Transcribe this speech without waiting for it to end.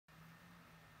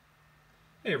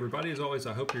Hey everybody, as always,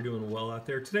 I hope you're doing well out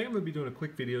there. Today I'm going to be doing a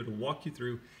quick video to walk you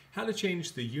through how to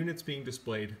change the units being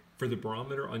displayed for the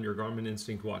barometer on your Garmin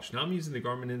Instinct watch. Now I'm using the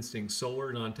Garmin Instinct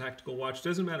Solar non-tactical watch.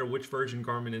 Doesn't matter which version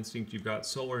Garmin Instinct you've got,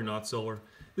 solar or not solar.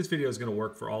 This video is going to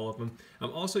work for all of them.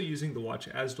 I'm also using the watch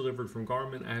as delivered from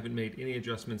Garmin. I haven't made any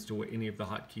adjustments to what any of the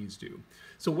hotkeys do.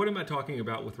 So what am I talking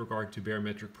about with regard to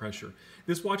barometric pressure?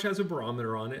 This watch has a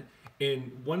barometer on it,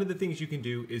 and one of the things you can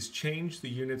do is change the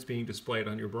units being displayed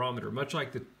on your barometer. Much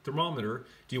like the thermometer,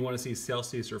 do you want to see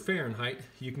Celsius or Fahrenheit?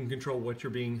 You can control what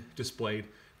you're being displayed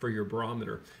for your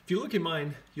barometer. If you look at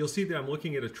mine, you'll see that I'm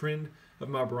looking at a trend of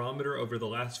my barometer over the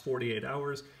last 48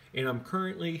 hours, and I'm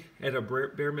currently at a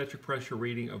barometric pressure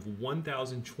reading of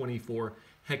 1,024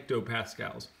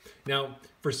 hectopascals. Now,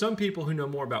 for some people who know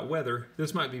more about weather,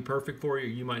 this might be perfect for you.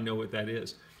 You might know what that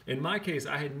is. In my case,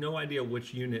 I had no idea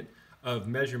which unit of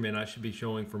measurement I should be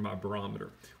showing for my barometer.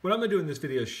 What I'm going to do in this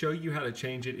video is show you how to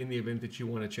change it in the event that you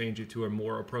want to change it to a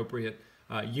more appropriate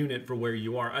unit for where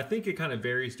you are. I think it kind of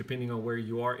varies depending on where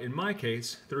you are. In my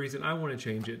case, the reason I want to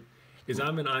change it is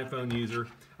I'm an iPhone user.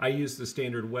 I use the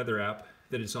standard weather app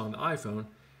that is on the iPhone,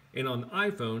 and on the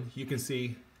iPhone you can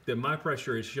see that my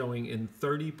pressure is showing in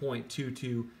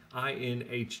 30.22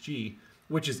 mmHg,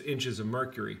 which is inches of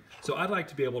mercury. So I'd like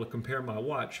to be able to compare my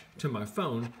watch to my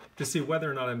phone to see whether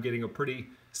or not I'm getting a pretty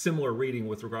similar reading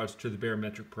with regards to the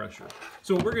barometric pressure.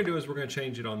 So what we're going to do is we're going to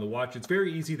change it on the watch. It's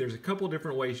very easy. There's a couple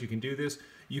different ways you can do this.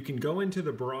 You can go into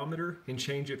the barometer and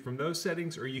change it from those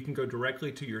settings, or you can go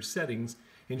directly to your settings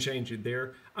and change it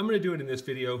there. I'm going to do it in this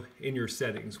video in your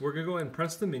settings. We're going to go ahead and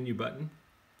press the menu button.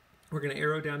 We're going to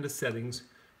arrow down to settings,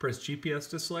 press GPS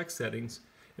to select settings,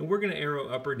 and we're going to arrow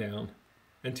up or down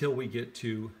until we get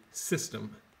to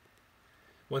system.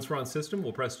 Once we're on system,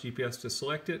 we'll press GPS to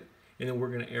select it, and then we're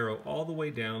going to arrow all the way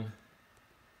down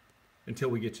until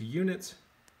we get to units.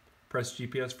 Press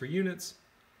GPS for units.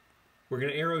 We're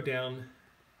going to arrow down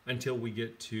until we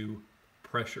get to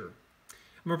pressure.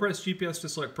 I'm going to press GPS to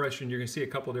select pressure, and you're going to see a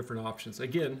couple different options.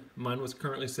 Again, mine was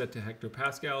currently set to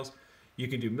hectopascals. You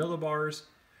can do millibars.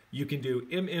 You can do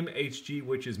mmHg,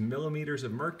 which is millimeters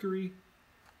of mercury,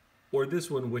 or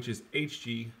this one, which is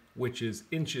Hg, which is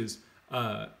inches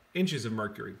of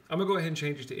mercury. I'm gonna go ahead and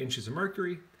change it to inches of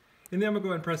mercury, and then I'm gonna go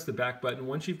ahead and press the back button.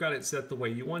 Once you've got it set the way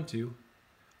you want to,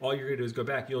 all you're gonna do is go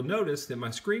back. You'll notice that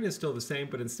my screen is still the same,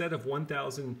 but instead of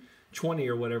 1,020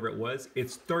 or whatever it was,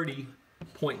 it's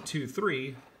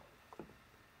 30.23,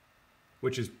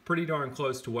 which is pretty darn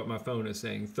close to what my phone is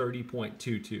saying,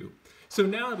 30.22. So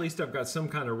now at least I've got some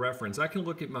kind of reference. I can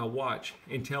look at my watch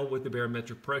and tell what the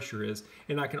barometric pressure is,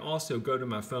 and I can also go to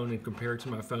my phone and compare it to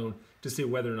my phone to see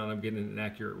whether or not I'm getting an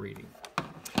accurate reading.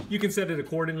 You can set it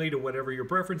accordingly to whatever your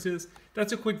preference is.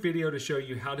 That's a quick video to show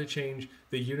you how to change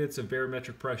the units of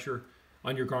barometric pressure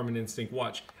on your Garmin Instinct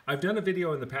watch. I've done a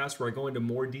video in the past where I go into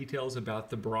more details about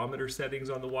the barometer settings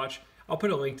on the watch. I'll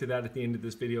put a link to that at the end of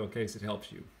this video in case it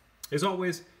helps you. As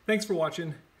always, thanks for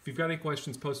watching. If you've got any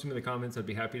questions, post them in the comments. I'd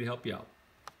be happy to help you out.